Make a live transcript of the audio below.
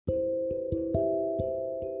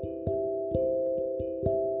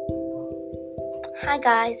Hi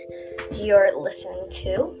guys, you're listening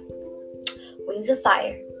to Wings of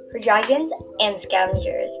Fire for Dragons and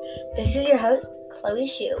Scavengers. This is your host, Chloe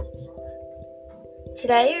Shu.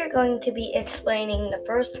 Today we're going to be explaining the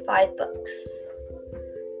first 5 books.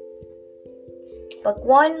 Book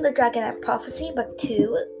 1, The Dragonette Prophecy. Book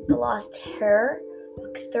 2, The Lost Terror.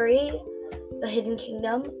 Book 3, The Hidden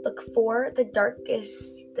Kingdom. Book 4, The Dark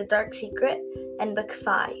Secret. And Book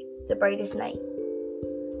 5, The Brightest Night.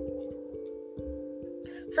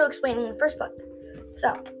 So explaining the first book.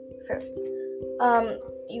 First,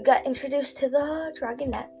 you got introduced to the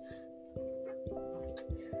Dragonettes.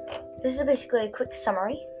 This is basically a quick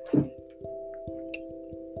summary.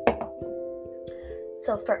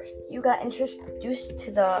 So first, you got introduced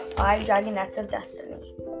to the 5 Dragonettes of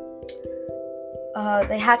Destiny.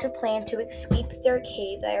 They hatch a plan to escape their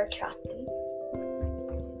cave they are trapped in,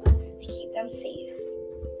 to keep them safe.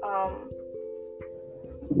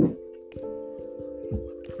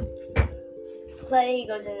 Clay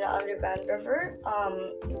goes in the underground river.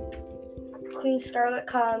 Queen Scarlet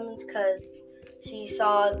comes because she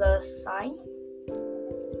saw the sign.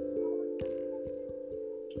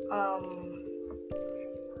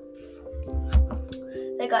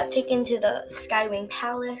 They got taken to the Skywing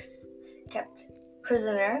Palace, kept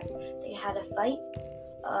prisoner. They had a fight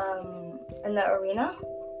in the arena.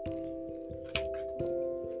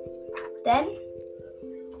 Then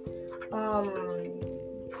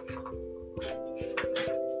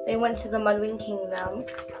they went to the Mudwing Kingdom,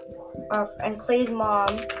 and Clay's mom,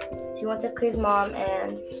 she went to Clay's mom,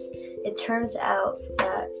 and it turns out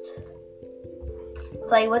that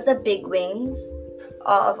Clay was the big wings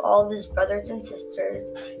of all of his brothers and sisters,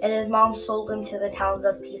 and his mom sold him to the Towns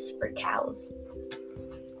of Peace for cows.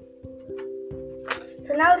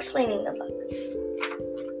 So now explaining the book.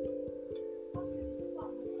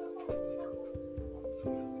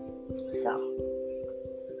 So,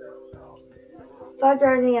 5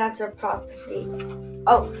 Dragonets of Prophecy.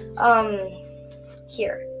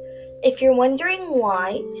 Here. If you're wondering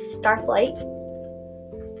why Starflight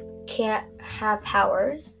can't have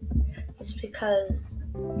powers, it's because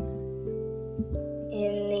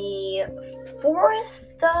in the 4th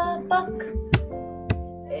book,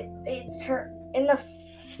 in the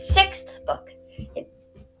 6th book,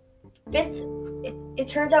 it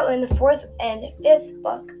turns out in the 4th and 5th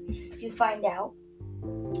book, you find out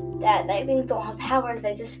that Nightwings don't have powers,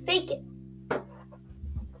 they just fake it.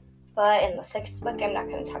 But in the 6th book, I'm not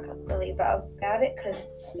going to talk really about it because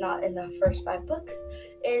it's not in the first 5 books,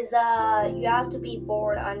 is you have to be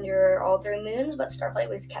born under all 3 moons, but Starflight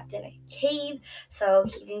was kept in a cave, so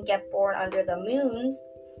he didn't get born under the moons.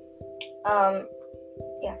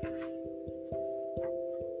 Yeah.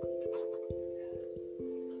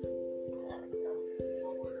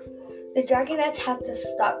 The Dragonettes have to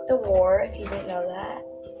stop the war, if you didn't know that.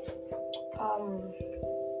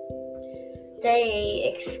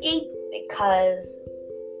 They escape because,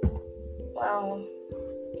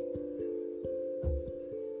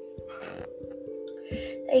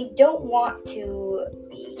 they don't want to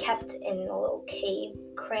be kept in a little cave,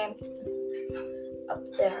 cramped up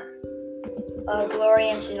there. Glory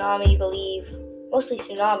and Tsunami mostly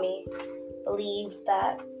Tsunami, believe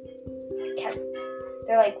that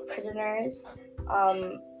they're like prisoners.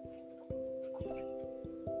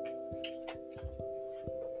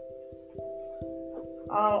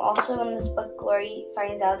 Also in this book, Glory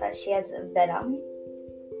finds out that she has venom.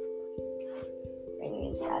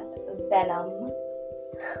 Radiance had venom.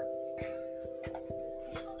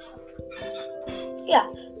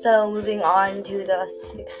 Yeah, so moving on to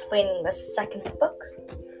explaining the 2nd book.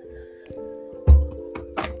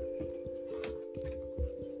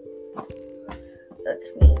 Let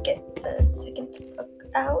me get the 2nd book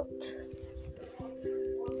out.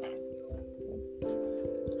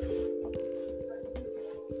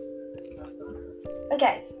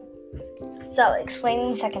 Okay, so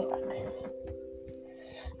explaining the 2nd book.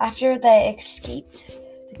 After they escaped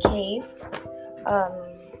the cave,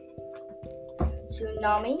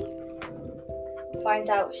 Tsunami finds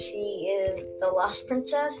out she is the last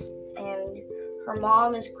princess, and her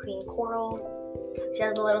mom is Queen Coral. She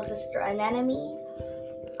has a little sister, Anemone.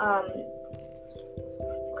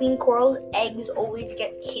 Queen Coral's eggs always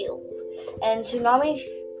get killed, and Tsunami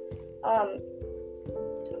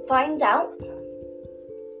finds out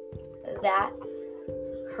that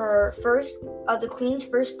the queen's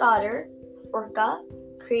first daughter, Orca,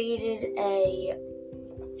 created a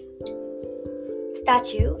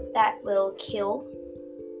statue that will kill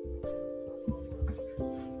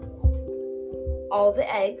all the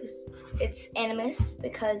eggs. It's Animus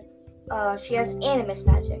because she has Animus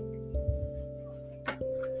magic.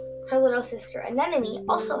 her little sister Anemone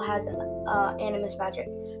also has animus magic,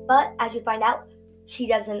 but as you find out, she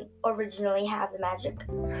doesn't originally have the magic.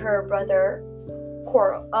 Her brother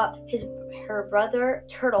Coral, her brother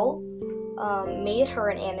Turtle, made her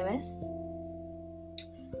an animus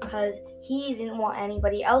because he didn't want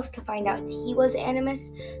anybody else to find out he was animus,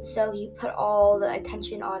 so he put all the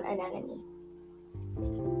attention on Anemone.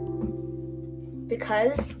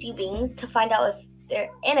 Because sea beings, to find out if they're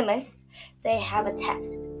animus, they have a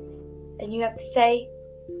test. And you have to say,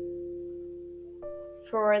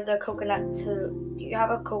 for the coconut to, you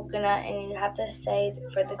have a coconut and you have to say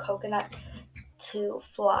for the coconut to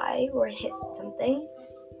fly or hit something.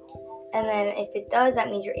 And then if it does, that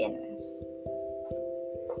means you're animus.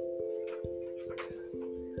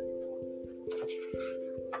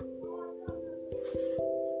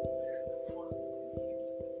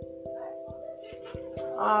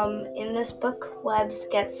 In this book, Webbs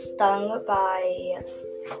gets stung by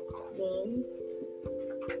Queen.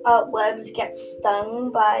 Webbs gets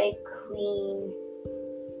stung by Queen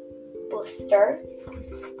Blister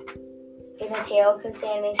in the tail because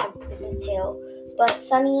Sandwings have poisonous tail. But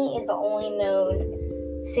Sunny is the only known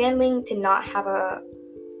Sandwing to not have a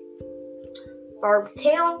barbed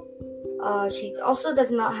tail. She also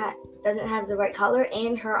doesn't have the right color,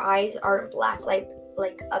 and her eyes are black like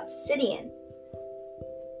obsidian.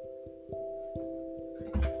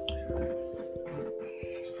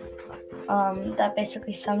 That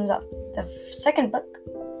basically sums up the second book.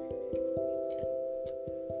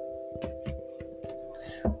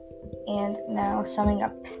 And now summing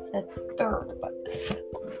up the third book,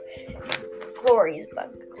 Glory's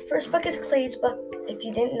book. The first book is Clay's book, if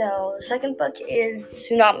you didn't know. The second book is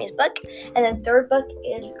Tsunami's book, and the third book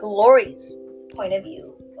is Glory's point of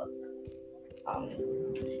view book.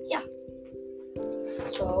 Yeah.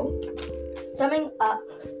 So, summing up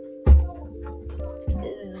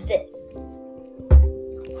this.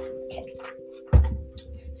 Okay.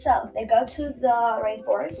 So, they go to the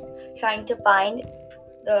rainforest trying to find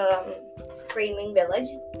the Green Wing Village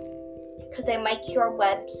because they might cure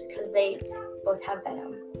Webbs because they both have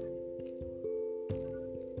venom.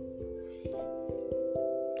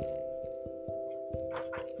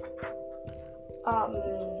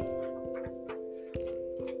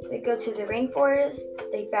 They go to the rainforest.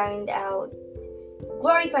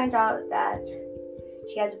 Glory finds out that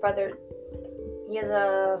she has a brother. He has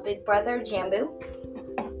a big brother, Jambu.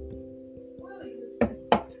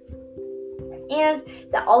 And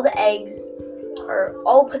that all the eggs are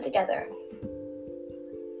all put together.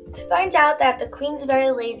 She finds out that the queen's very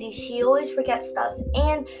lazy. She always forgets stuff,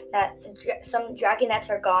 and that some dragonettes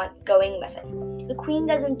are going missing. The queen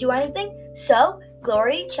doesn't do anything, so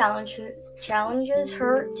Glory challenges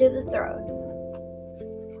her to the throne.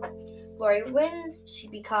 Glory wins. She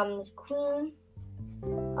becomes queen.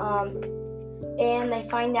 And they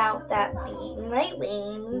find out that the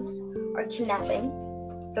Nightwings are kidnapping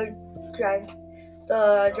the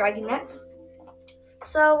dragonettes.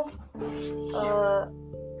 So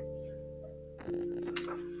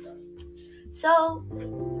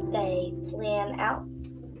they plan out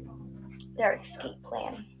their escape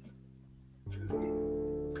plan.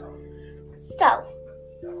 So,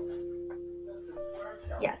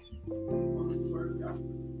 yes.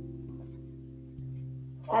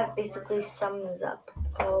 That basically sums up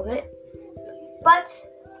all of it. But,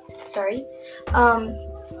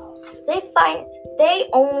 they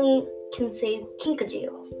only can save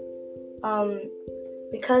Kinkajou.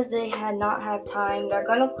 Because they had not had time, they're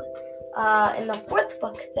gonna, in the fourth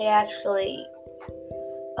book, they actually,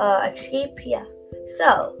 escape, yeah.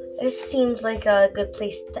 So, this seems like a good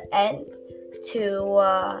place to end, to,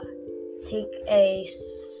 take a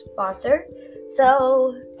sponsor.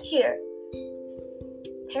 So, here.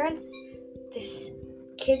 Parents,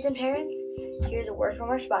 kids and parents, here's a word from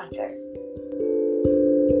our sponsor.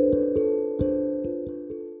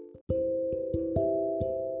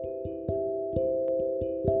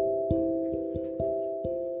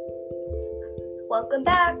 Welcome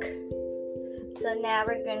back. So now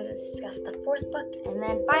we're going to discuss the fourth book and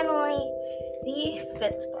then finally the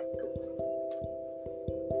fifth book.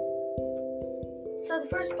 So the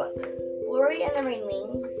first book, Glory and the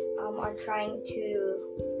Rainwings are trying to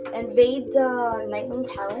invade the Nightwing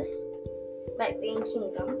Palace, Nightwing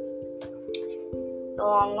Kingdom, the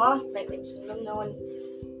long lost Nightwing Kingdom. No one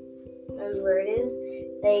knows where it is.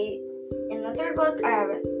 In the third book, I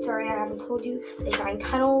haven't told you, they find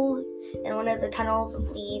tunnels, and one of the tunnels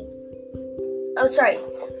leads...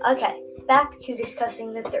 Okay, back to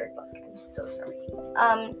discussing the third book. I'm so sorry.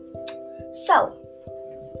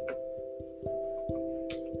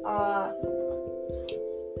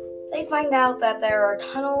 They find out that there are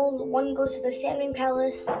tunnels. One goes to the Sandwing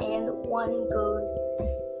Palace and one goes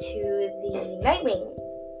to the Nightwing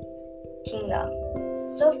Kingdom.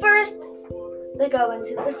 So first, they go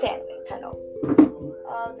into the Sandwing Tunnel.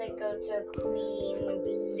 They go to Queen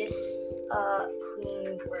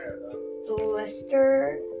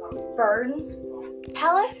Blister Burns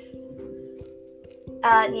Palace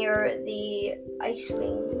near the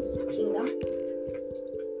Icewing's Kingdom.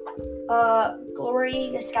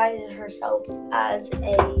 Glory disguises herself as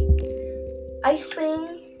a Icewing,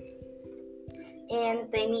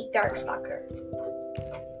 and they meet Darkstalker.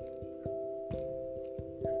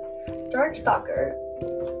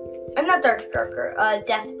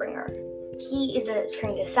 Deathbringer. He is a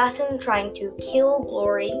trained assassin trying to kill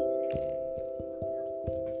Glory,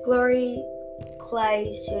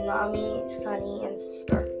 Clay, Tsunami, Sunny, and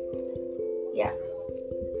Star. Yeah.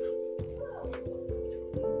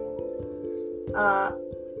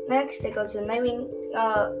 Next, they go to the Nightwing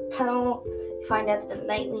tunnel. Find out that the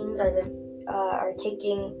Nightwings are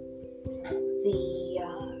taking the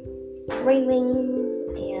Rainwings,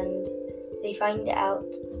 and they find out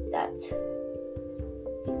that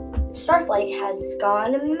Starflight has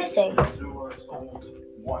gone missing.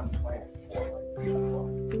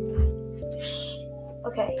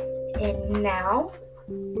 Okay, and now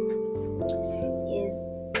is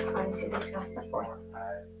time to discuss the fourth.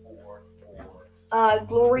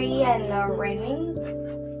 Glory and the Rainwings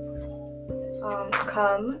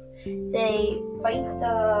come. They fight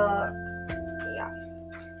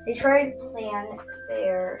they try to plan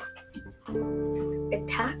their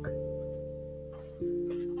attack.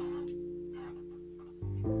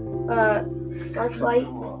 Starflight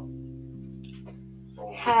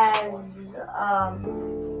has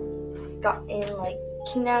gotten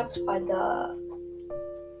kidnapped by the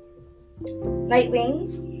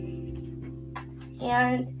Nightwings,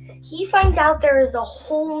 and he finds out there is a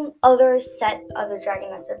whole other set of the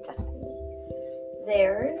Dragonets of Destiny.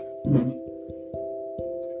 There's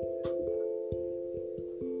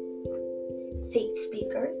Fate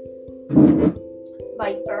Speaker,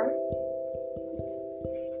 Viper.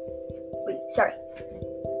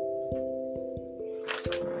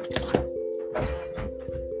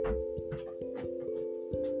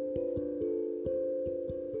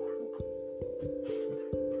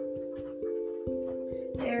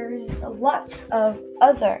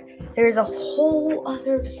 There's a whole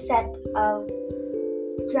other set of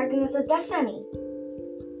Dragonets of Destiny.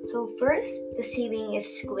 So first, the sea being is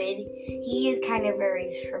Squid. He is kind of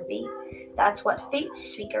very shrimpy. That's what Fate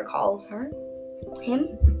Speaker calls him.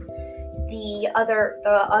 The other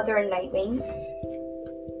Nightwing.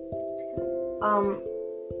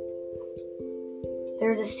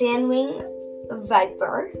 There's a Sandwing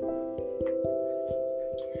Viper.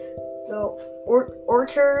 The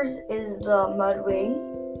Orchers is the Mudwing,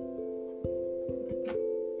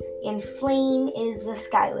 and Flame is the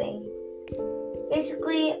Skywing.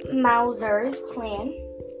 Basically, Mauser's plan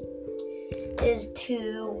is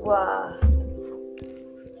to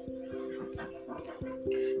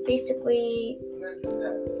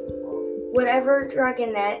whatever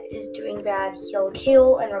Dragonet is doing bad, he'll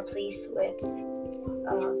kill and replace with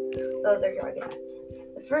the other Dragonets.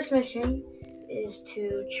 The first mission is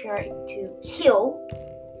to try to kill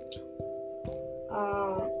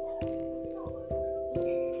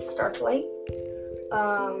Starflight.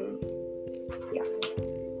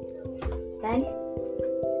 Then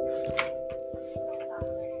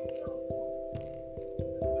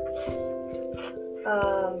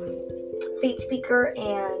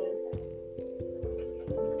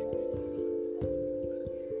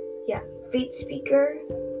Fate Speaker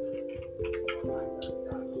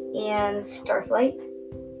and Starflight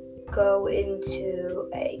go into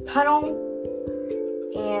a tunnel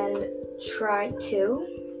and try to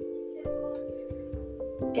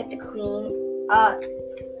get the Queen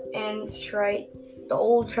and try the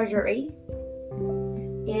old treasury,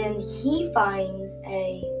 and he finds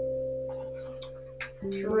a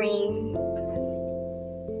dream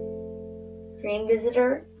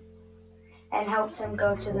visitor and helps him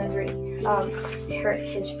go to the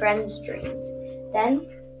his friend's dreams. Then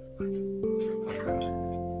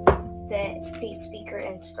the Fate Speaker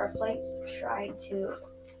and Starflight try to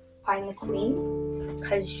find the Queen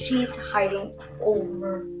because she's hiding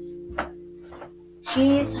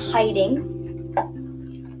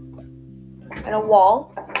in a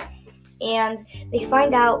wall, and they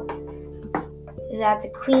find out that the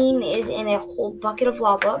Queen is in a whole bucket of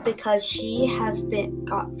lava because she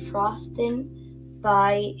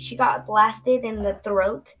got blasted in the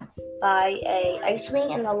throat by a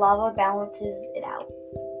Icewing, and the lava balances it out.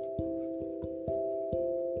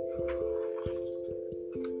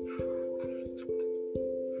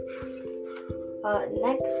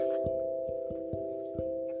 Next,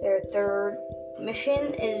 their third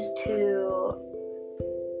mission is to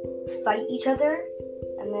fight each other,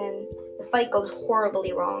 and then the fight goes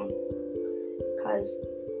horribly wrong because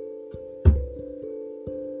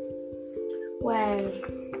when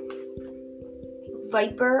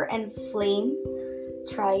Viper and Flame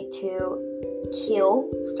try to kill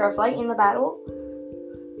Starflight in the battle,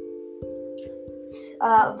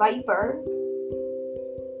 Viper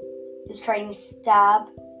is trying to stab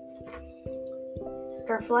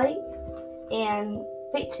Starflight, and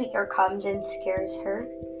Fate Speaker comes and scares her,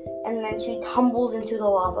 and then she tumbles into the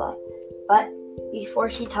lava. But before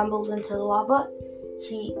she tumbles into the lava,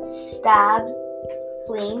 she stabs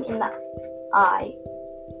Flame in the eye.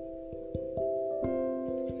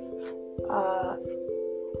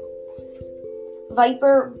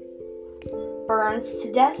 Viper burns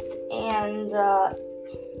to death, and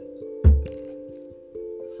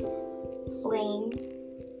Flame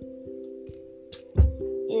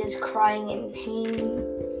is crying in pain.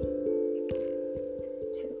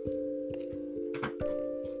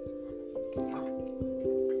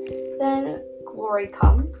 Then Glory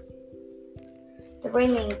comes. The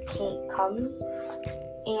Rainwing King comes,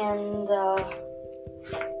 and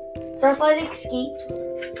Starflight escapes.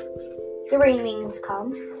 The Rainwings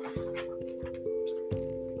come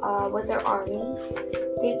with their army.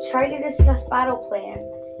 They try to discuss battle plan,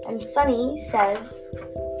 and Sunny's trying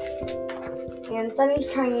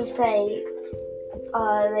to say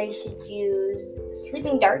they should use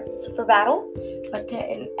sleeping darts for battle, but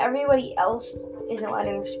and everybody else isn't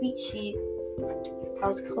letting her speak. She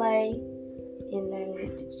tells Clay, and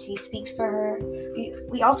then she speaks for her.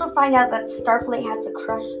 We also find out that Starflight has a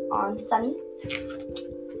crush on Sunny.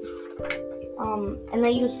 And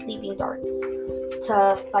they use sleeping darts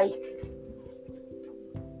to fight.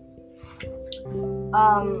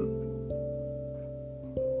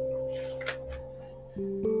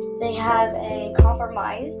 They have a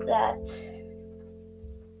compromise that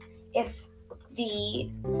if the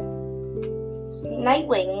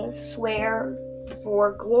Nightwings swear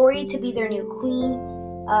for Glory to be their new queen,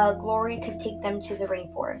 Glory could take them to the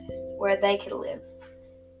rainforest where they could live.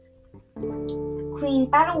 Queen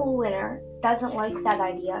Battle Winner doesn't like that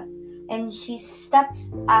idea, and she steps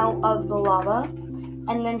out of the lava,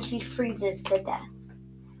 and then she freezes to death.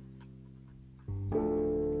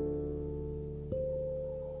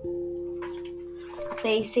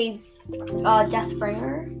 They save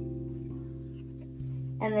Deathbringer,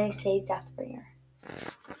 and they save Deathbringer.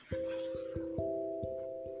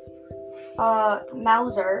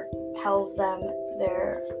 Mauser tells them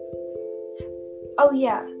they're... Oh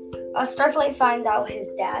yeah, Starflight finds out his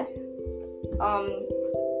dad.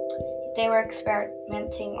 They were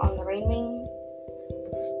experimenting on the Rainwings.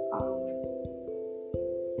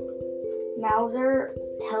 Mauser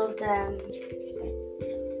tells them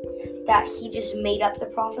that he just made up the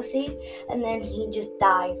prophecy, and then he just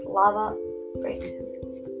dies. Lava breaks him.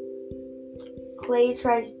 Clay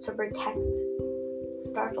tries to protect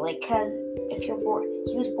Starflight because he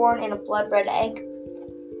was born in a blood red egg,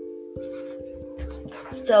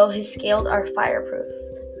 so his scales are fireproof,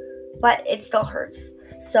 but it still hurts.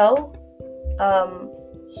 So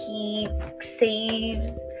he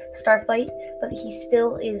saves Starflight, but he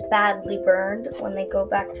still is badly burned when they go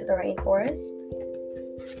back to the rainforest.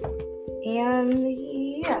 And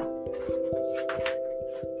yeah,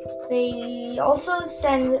 they also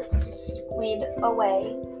send Squid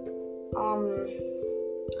away.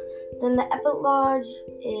 Then the epilogue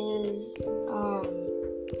is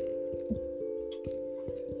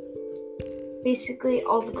basically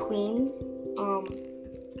all the queens.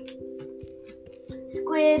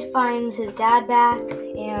 Squid finds his dad back,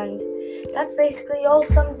 and that's basically all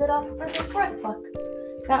sums it up for the fourth book.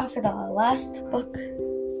 Now for the last book.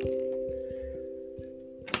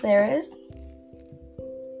 There is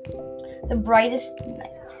The Brightest Night.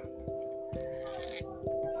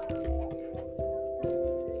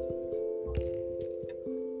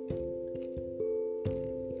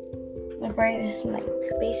 The Brightest Night.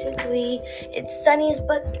 Basically, it's Sunny's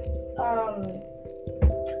book.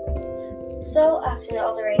 So after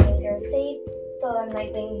all the Rainwings are safe, the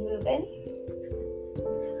Nightwings move in.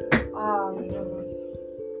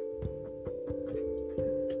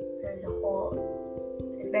 There's a whole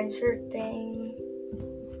adventure thing.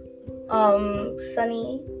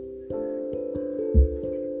 Sunny.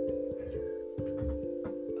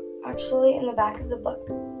 Actually, in the back of the book,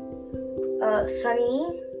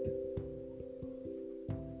 Sunny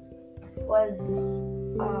was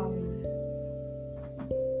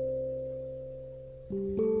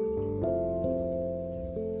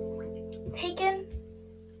taken.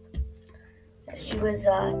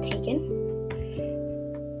 was taken.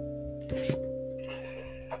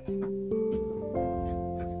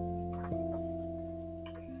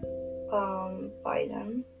 By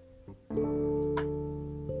them.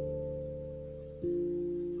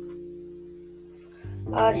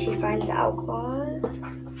 She finds outlaws.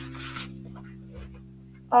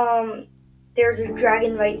 There's a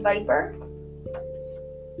dragon viper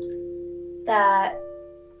that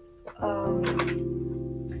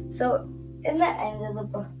so in the end of the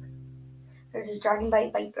book, there's a dragon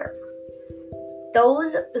viper.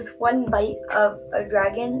 Those with one bite of a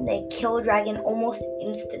dragon, they kill a dragon almost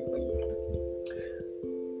instantly.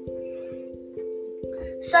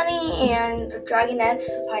 Sunny and the dragonettes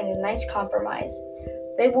find a nice compromise.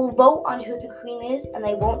 They will vote on who the queen is, and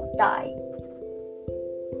they won't die.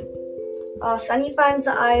 Sunny finds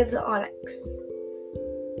the eye of the onyx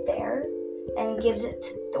there and gives it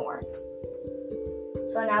to Thorn.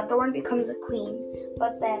 So now Thorn becomes a queen,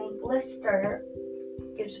 but then Blister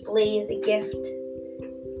gives Blaze a gift.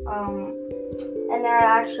 And there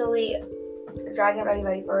are actually a dragon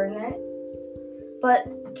viper in it. But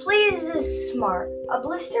Blaze is smart.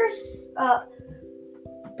 Blister's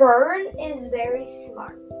Burn is very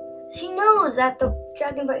smart. She knows that the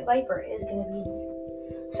dragon viper is gonna be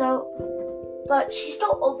there. So, but she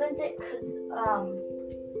still opens it because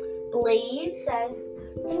Blaze says,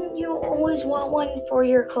 "Didn't you always want one for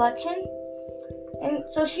your collection?" And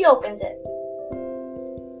so she opens it.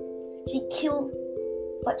 She kills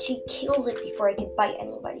it before it could bite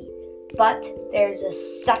anybody. But there's a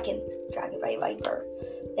second dragon viper.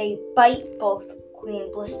 They bite both Queen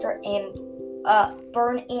Blister and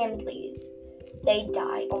Burn and Blaze. They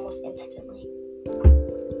die almost instantly.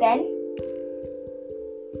 Then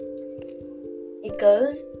it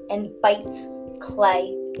goes and bites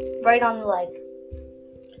Clay right on the leg.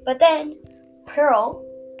 But then Pearl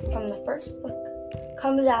from the first book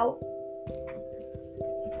comes out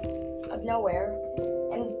of nowhere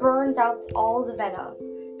and burns out all the venom.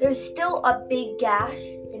 There's still a big gash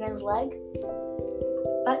in his leg,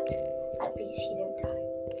 but at least he didn't die.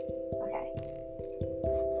 Okay.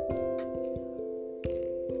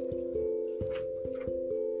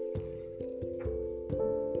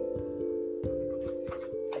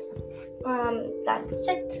 That's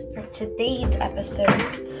it for today's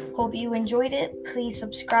episode. Hope you enjoyed it. Please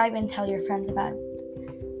subscribe and tell your friends about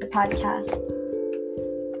the podcast.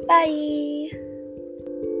 Bye!